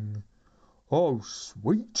fishing. Oh,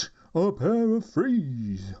 sweet! A pair of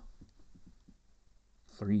 3s.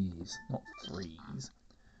 3s, not freeze.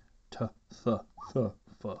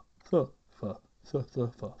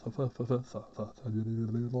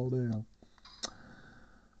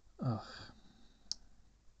 Ugh.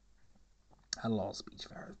 Had a lot of speech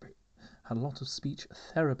therapy. Had a lot of speech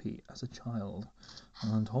therapy as a child,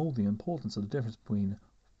 and I'm told the importance of the difference between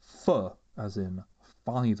f as in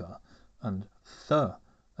fiver and th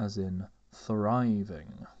as in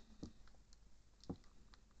thriving.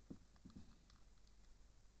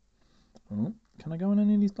 Oh, can I go in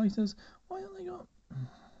any of these places? Why haven't they got...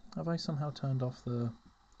 Have I somehow turned off the...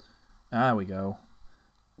 There we go.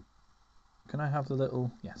 Can I have the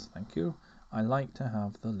little... Yes, thank you. I like to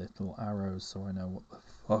have the little arrows so I know what the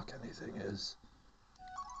fuck anything is.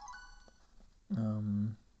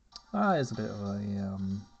 That is a bit of a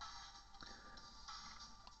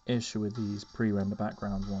issue with these pre-render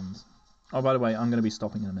background ones. Oh, by the way, I'm going to be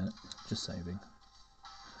stopping in a minute. Just saving.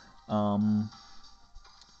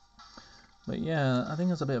 But yeah, I think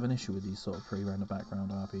there's a bit of an issue with these sort of pre-render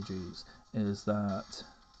background RPGs, is that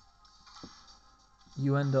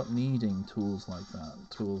you end up needing tools like that.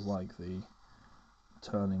 Tools like the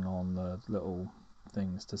turning on the little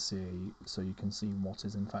things to see, so you can see what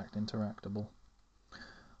is in fact interactable.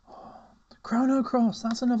 Oh, Chrono Cross,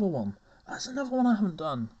 that's another one. That's another one I haven't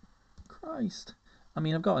done. Christ. I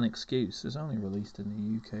mean, I've got an excuse. It's only released in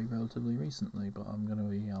the UK relatively recently, but I'm going to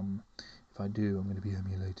be, if I do, I'm going to be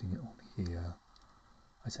emulating it on here.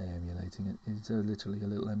 I say emulating it. It's literally a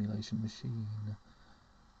little emulation machine.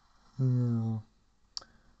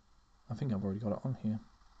 I think I've already got it on here.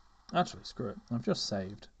 Actually, screw it. I've just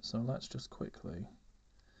saved, so let's just quickly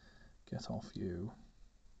get off you.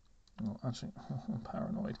 Oh, actually, I'm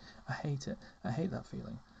paranoid. I hate it. I hate that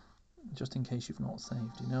feeling. Just in case you've not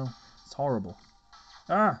saved, you know? It's horrible.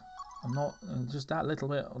 Ah! I'm not... just that little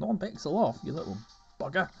bit... 1 pixel off, you little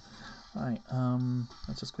bugger. Right,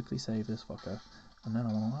 let's just quickly save this fucker. And then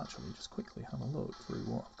I want to actually just quickly have a look through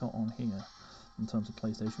what I've got on here in terms of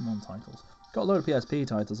PlayStation 1 titles. Got a load of PSP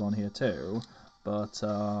titles on here too, but those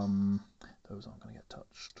aren't going to get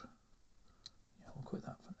touched. Yeah, we'll quit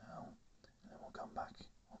that for now, and then we'll come back.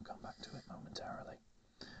 We'll come back to it momentarily.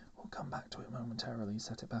 We'll come back to it momentarily,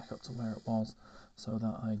 set it back up to where it was, so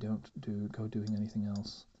that I don't go doing anything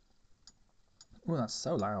else. Oh, that's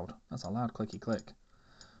so loud. That's a loud clicky click.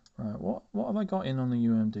 Right, what have I got in on the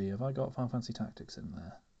UMD? Have I got Final Fantasy Tactics in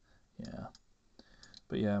there? Yeah.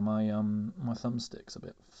 But yeah, my thumbstick's a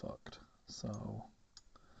bit fucked, so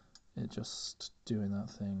it's just doing that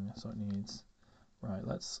thing. So it needs... Right,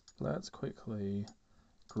 let's quickly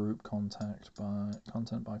group content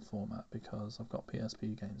by format, because I've got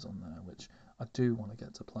PSP games on there which I do want to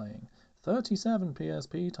get to playing. 37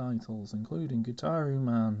 PSP titles, including Guitar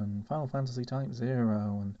Man and Final Fantasy Type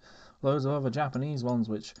 0 and loads of other Japanese ones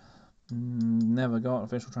which never got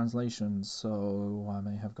official translations, so I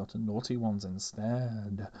may have gotten naughty ones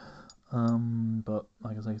instead. But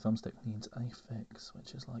like I say, Thumbstick needs a fix,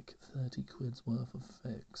 which is like 30 quid's worth of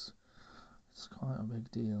fix. It's quite a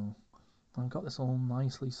big deal. I've got this all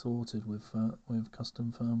nicely sorted with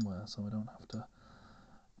custom firmware, so I don't have to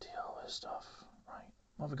deal with stuff. Right,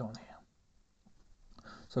 what have we got on here?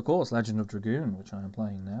 So of course, Legend of Dragoon, which I am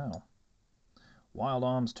playing now. Wild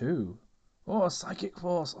Arms 2. Oh, Psychic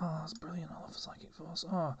Force. Oh, that's brilliant. I love Psychic Force.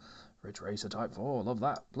 Oh, Ridge Racer Type 4. Love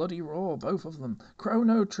that. Bloody Raw, both of them.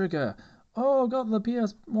 Chrono Trigger. Oh, got the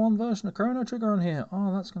PS1 version of Chrono Trigger on here.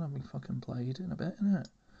 Oh, that's going to be fucking played in a bit, isn't it?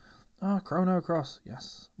 Oh, Chrono Cross.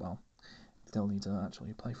 Yes. Well, still need to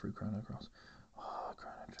actually play through Chrono Cross. Oh,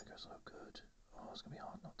 Chrono Trigger, so good. Oh, it's going to be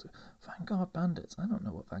hard not to. Vanguard Bandits. I don't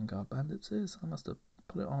know what Vanguard Bandits is. I must have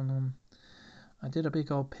put it on... I did a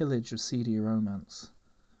big old pillage of CD Romance,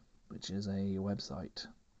 which is a website.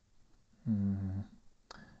 And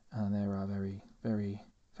they are very, very,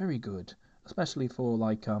 very good, especially for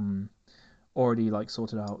like already like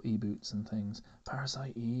sorted out e-boots and things.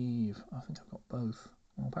 Parasite Eve, I think I've got both.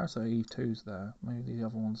 Well, Parasite Eve 2's there. Maybe the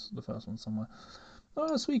other one's the first one somewhere.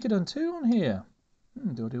 Oh, Suikoden 2 on here.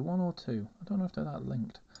 Do I do 1 or 2? I don't know if they're that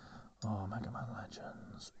linked. Oh, Mega Man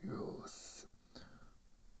Legends, yes.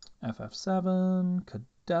 FF7,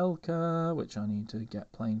 Kudelka, which I need to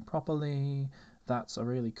get playing properly. That's a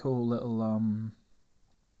really cool little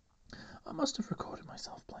I must have recorded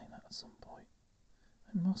myself playing that at some point.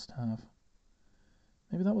 I must have.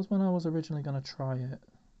 Maybe that was when I was originally going to try it.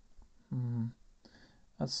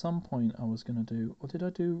 At some point I was going to do... Or did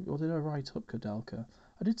I write up Kudelka?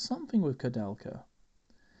 I did something with Kudelka.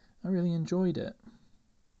 I really enjoyed it.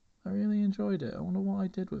 I wonder what I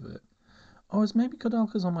did with it. Oh, it's maybe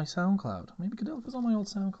Kudelka's on my SoundCloud. Maybe Kudelka's on my old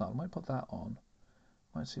SoundCloud. I might put that on.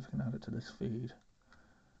 Might see if I can add it to this feed.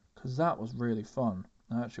 Because that was really fun.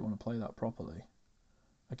 I actually want to play that properly.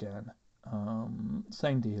 Again.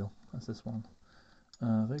 Same deal as this one.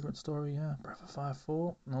 Vagrant Story, yeah. Breath of Fire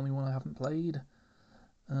 4. The only one I haven't played.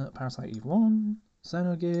 Parasite Eve 1.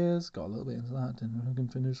 Xenogears, got a little bit into that, didn't really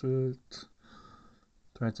finish it.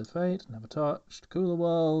 Threads of Fate, never touched. Cooler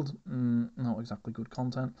World, not exactly good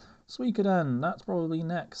content. Suikoden, that's probably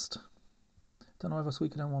next. Don't know if a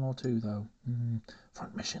Suikoden 1 or 2 though.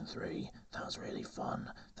 Front Mission 3, that was really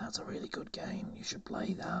fun. That's a really good game, you should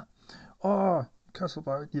play that. Oh,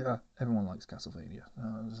 Castlevania, everyone likes Castlevania.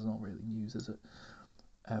 This is not really news, is it?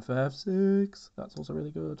 FF6, that's also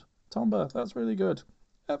really good. Tomba, that's really good.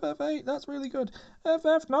 FF8, that's really good.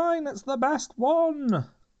 FF9, that's the best one.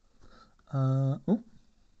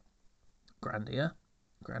 Grandia.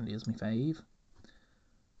 Grandia's my fave.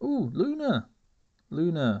 Ooh, Luna,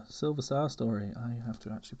 Silver Star Story. I have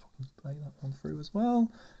to actually fucking play that one through as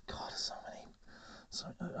well. God, so many.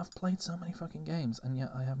 I've played so many fucking games, and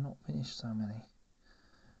yet I have not finished so many.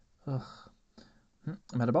 Ugh.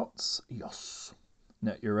 Metabots, yes.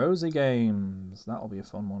 Net Eurosy games. That'll be a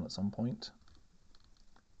fun one at some point.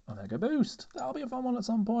 Omega Boost. That'll be a fun one at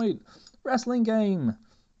some point. Wrestling game.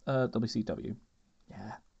 WCW.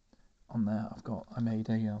 Yeah. On there, I made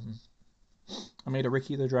a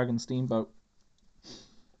Ricky the Dragon Steamboat.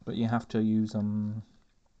 But you have to use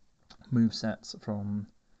movesets from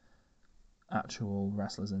actual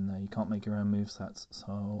wrestlers in there. You can't make your own movesets.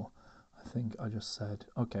 So I think I just said,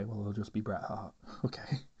 okay, well, it'll just be Bret Hart.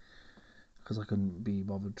 Okay. Because I couldn't be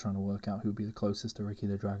bothered trying to work out who would be the closest to Ricky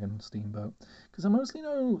the Dragon Steamboat. Because I mostly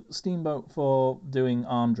know Steamboat for doing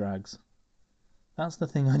arm drags. That's the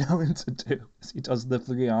thing I know him to do. Is he does the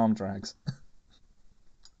 3 arm drags.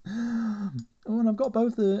 Oh, and I've got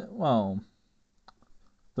both the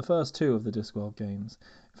first 2 of the Discworld games.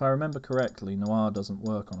 If I remember correctly, Noir doesn't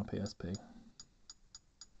work on a PSP.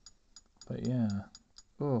 But yeah.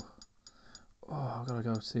 Oh, I've got to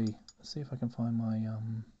go see if I can find my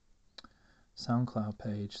SoundCloud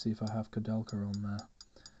page, see if I have Kudelka on there.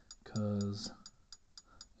 Because,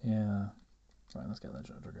 yeah. Right, let's get that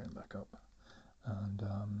Dragoon back up. And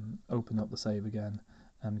open up the save again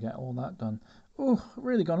and get all that done. Oh,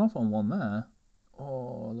 really gone off on one there.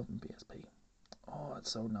 Oh, I love PSP. Oh, it's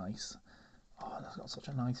so nice. Oh, and it's got such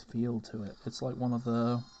a nice feel to it. It's like one of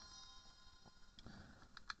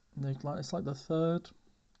it's like the 3rd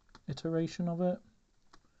iteration of it.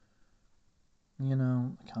 You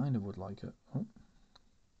know, I kind of would like it.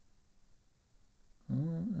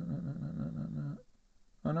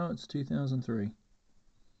 Oh no, it's 2003.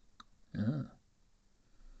 Yeah.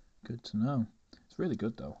 Good to know. It's really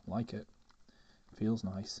good though. Like it. Feels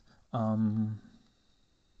nice. I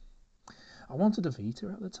wanted a Vita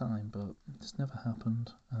at the time, but it just never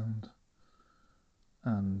happened.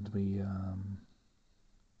 And we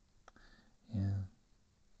yeah.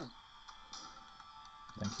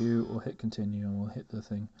 Thank you. We'll hit continue and we'll hit the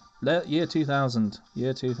thing. Year 2000.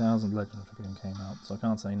 Year 2000 Legend of Dragoon came out, so I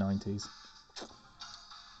can't say 90s.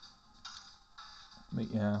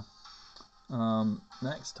 But yeah.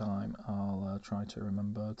 Next time I'll try to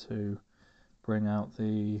remember to bring out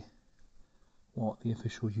what the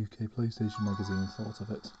official UK PlayStation magazine thought of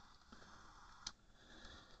it.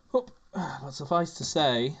 Oh, but suffice to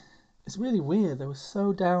say, it's really weird. They were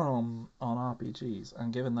so down on RPGs,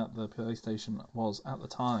 and given that the PlayStation was at the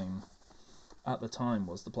time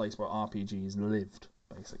was the place where RPGs lived,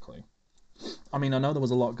 basically. I mean, I know there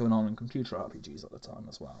was a lot going on in computer RPGs at the time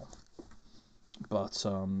as well. But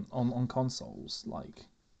on consoles, like,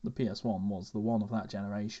 the PS1 was the one of that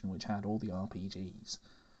generation which had all the RPGs.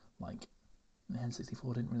 Like, the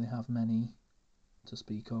N64 didn't really have many to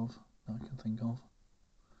speak of that I can think of.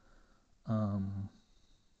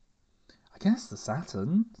 I guess the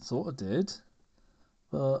Saturn sort of did,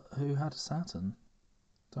 but who had a Saturn?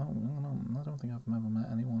 I don't think I've ever met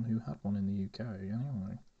anyone who had one in the UK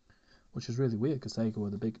anyway, which is really weird because Sega were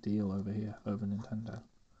the big deal over here, over Nintendo.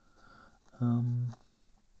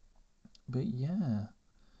 But yeah,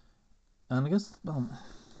 and I guess what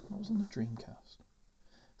was on the Dreamcast?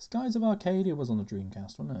 Skies of Arcadia was on the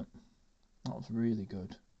Dreamcast, wasn't it? That was really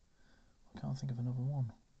good. I can't think of another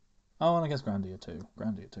one. Oh, and I guess Grandia 2,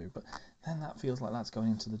 but then that feels like that's going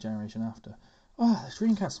into the generation after. Oh, the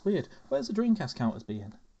Dreamcast's weird. Where's the Dreamcast count as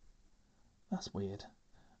being? That's weird.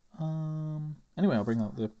 Anyway, I'll bring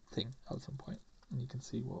out the thing at some point, and you can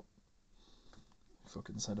see what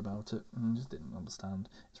fucking said about it, and just didn't understand.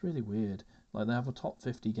 It's really weird. Like, they have a top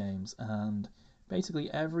 50 games, and basically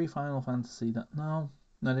every Final Fantasy no,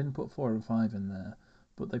 they didn't put 4 and 5 in there,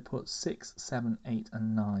 but they put 6, 7, 8,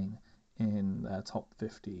 and 9 in their top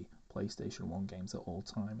 50 PlayStation 1 games at all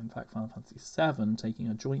time. In fact, Final Fantasy 7 taking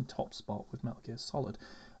a joint top spot with Metal Gear Solid.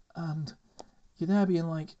 And you're there being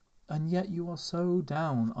like, and yet you are so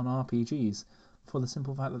down on RPGs for the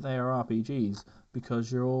simple fact that they are RPGs, because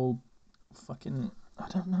you're all fucking, I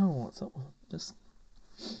don't know what's up with this.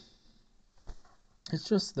 It's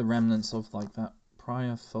just the remnants of like that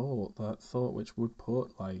prior thought, that thought which would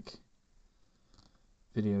put like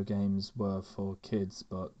video games were for kids,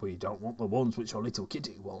 but we don't want the ones which are little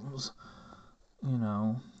kiddie ones. You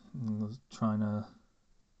know, trying to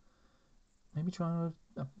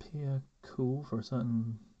appear cool for a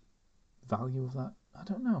certain value of that. I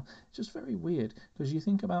don't know. It's just very weird because you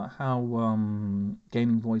think about how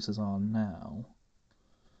gaming voices are now,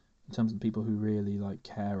 in terms of people who really like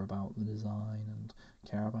care about the design and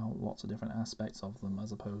care about lots of different aspects of them,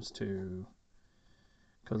 as opposed to,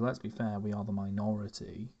 because let's be fair, we are the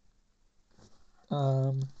minority.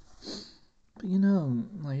 But you know,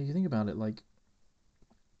 like if you think about it, like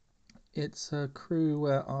it's a crew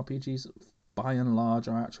where RPGs, by and large,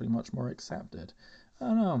 are actually much more accepted. I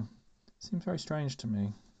don't know. Seems very strange to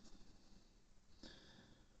me.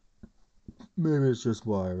 Maybe it's just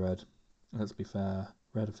what I read. Let's be fair.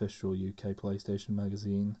 Read official UK PlayStation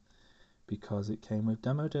magazine because it came with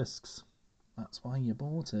demo discs. That's why you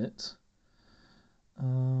bought it.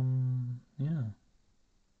 Yeah.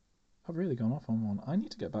 I've really gone off on one. I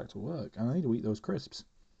need to get back to work and I need to eat those crisps.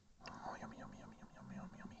 Oh, yummy, yummy, yummy, yummy,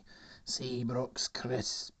 yummy, yummy. Seabrooks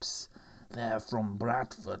crisps. They're from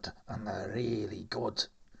Bradford and they're really good.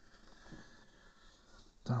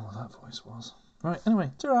 Don't know what that voice was. Right,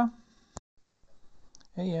 anyway, ta-ra!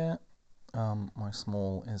 Hey, yeah. My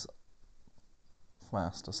small is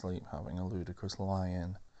fast asleep having a ludicrous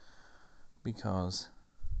lie-in because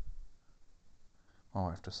my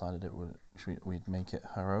wife decided we'd make it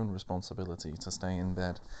her own responsibility to stay in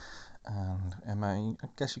bed, and I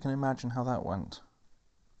guess you can imagine how that went.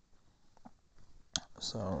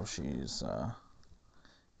 So she's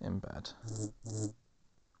in bed,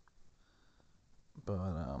 but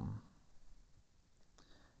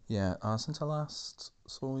yeah. Since I last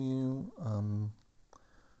saw you,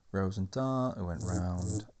 Rose and Dart, I went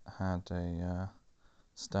round, had a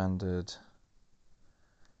standard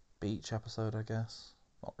beach episode, I guess.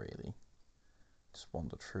 Not really. Just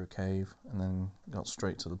wandered through a cave and then got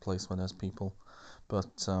straight to the place where there's people.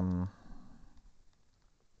 But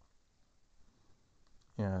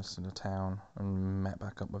yeah, just in the town and met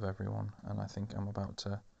back up with everyone. And I think I'm about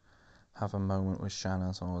to have a moment with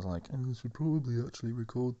Shanna, so I was like, I should probably actually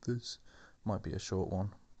record this. Might be a short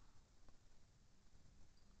one.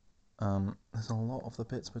 There's a lot of the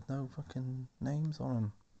bits with no fucking names on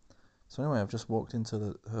them. So anyway, I've just walked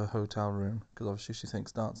into her hotel room because obviously she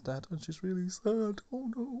thinks Dart's dead and she's really sad.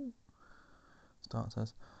 Oh no. Dart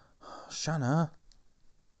says, Shanna.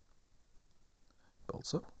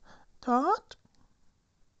 Bolts up. Dart?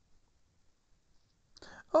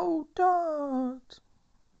 Oh, Dart.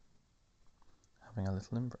 Having a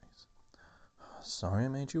little embrace. Sorry I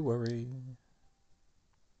made you worry.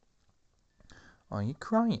 Are you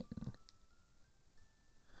crying?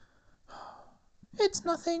 It's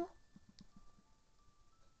nothing.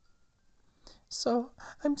 So,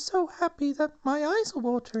 I'm so happy that my eyes are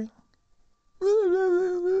watering.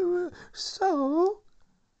 So,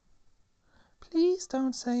 please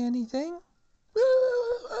don't say anything.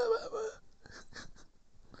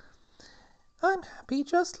 I'm happy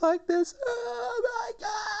just like this. Oh my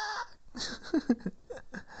god!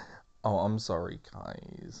 Oh, I'm sorry,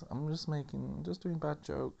 guys. I'm just doing bad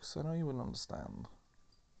jokes. I know you wouldn't understand.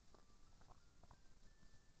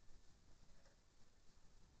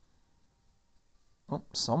 Oh,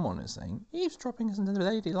 someone is saying, eavesdropping isn't a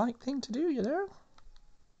ladylike thing to do, you know?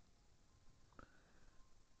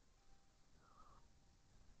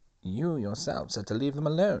 You yourself said to leave them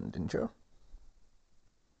alone, didn't you?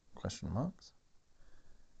 Question marks.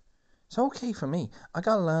 It's okay for me. I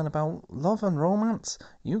gotta learn about love and romance.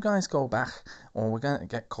 You guys go back, or we're gonna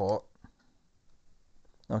get caught.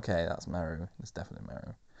 Okay, that's Meru. It's definitely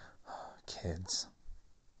Meru. Kids.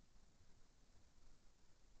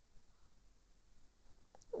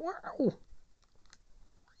 Wow.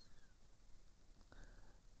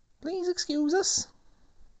 Please excuse us.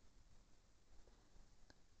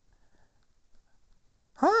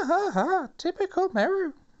 Ha ha ha. Typical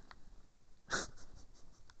Meru.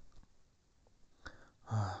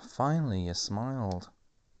 Finally, you smiled.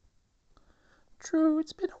 True,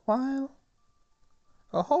 it's been a while.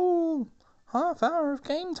 A whole half hour of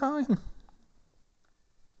game time.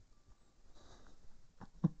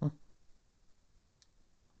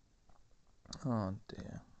 Oh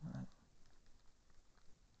dear. Right.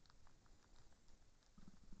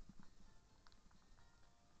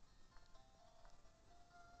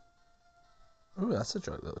 Ooh, that's a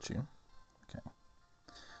joy little tune. Okay.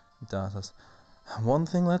 Dart says, one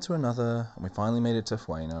thing led to another, and we finally made it to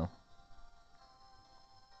Fueno.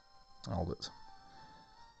 Albert.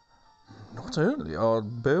 Not only are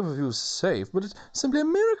both of you safe, but it's simply a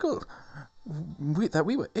miracle that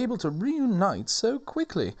we were able to reunite so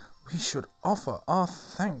quickly. We should offer our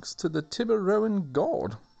thanks to the Tiburoan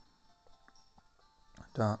god.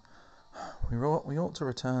 Dart, we ought to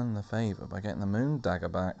return the favour by getting the moon dagger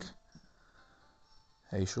back.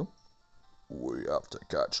 Hazel, we have to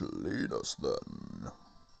catch Linus then.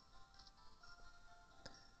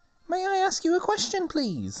 May I ask you a question,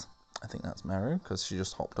 please? I think that's Meru, because she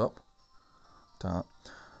just hopped up. Dart,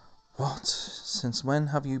 what? Since when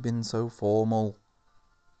have you been so formal?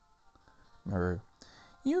 Meru,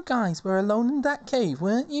 you guys were alone in that cave,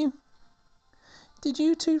 weren't you? Did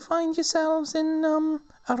you two find yourselves in,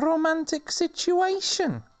 a romantic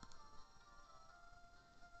situation?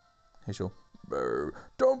 Hazel, no,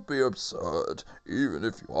 don't be absurd. Even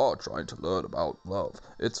if you are trying to learn about love,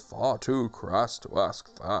 it's far too crass to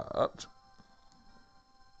ask that.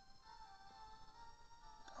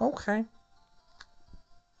 Okay.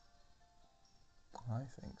 I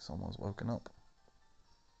think someone's woken up.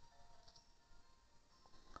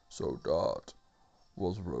 So, Dart,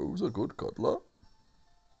 was Rose a good cuddler?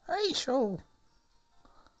 Hey, sure.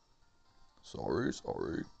 Sorry,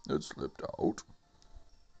 it slipped out.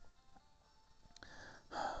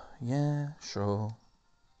 Yeah, sure.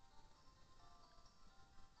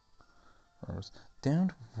 Rose,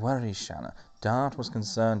 don't worry, Shanna. Dart was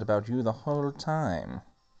concerned about you the whole time.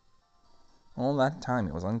 All that time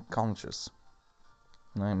he was unconscious.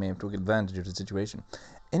 I may have took advantage of the situation.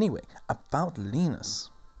 Anyway, about Linus.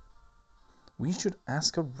 We should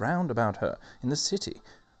ask around about her in the city.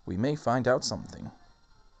 We may find out something.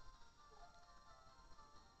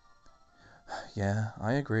 Yeah,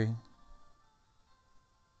 I agree.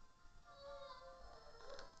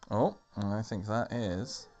 Oh, I think that's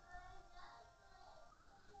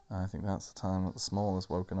the time that the small has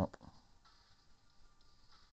woken up.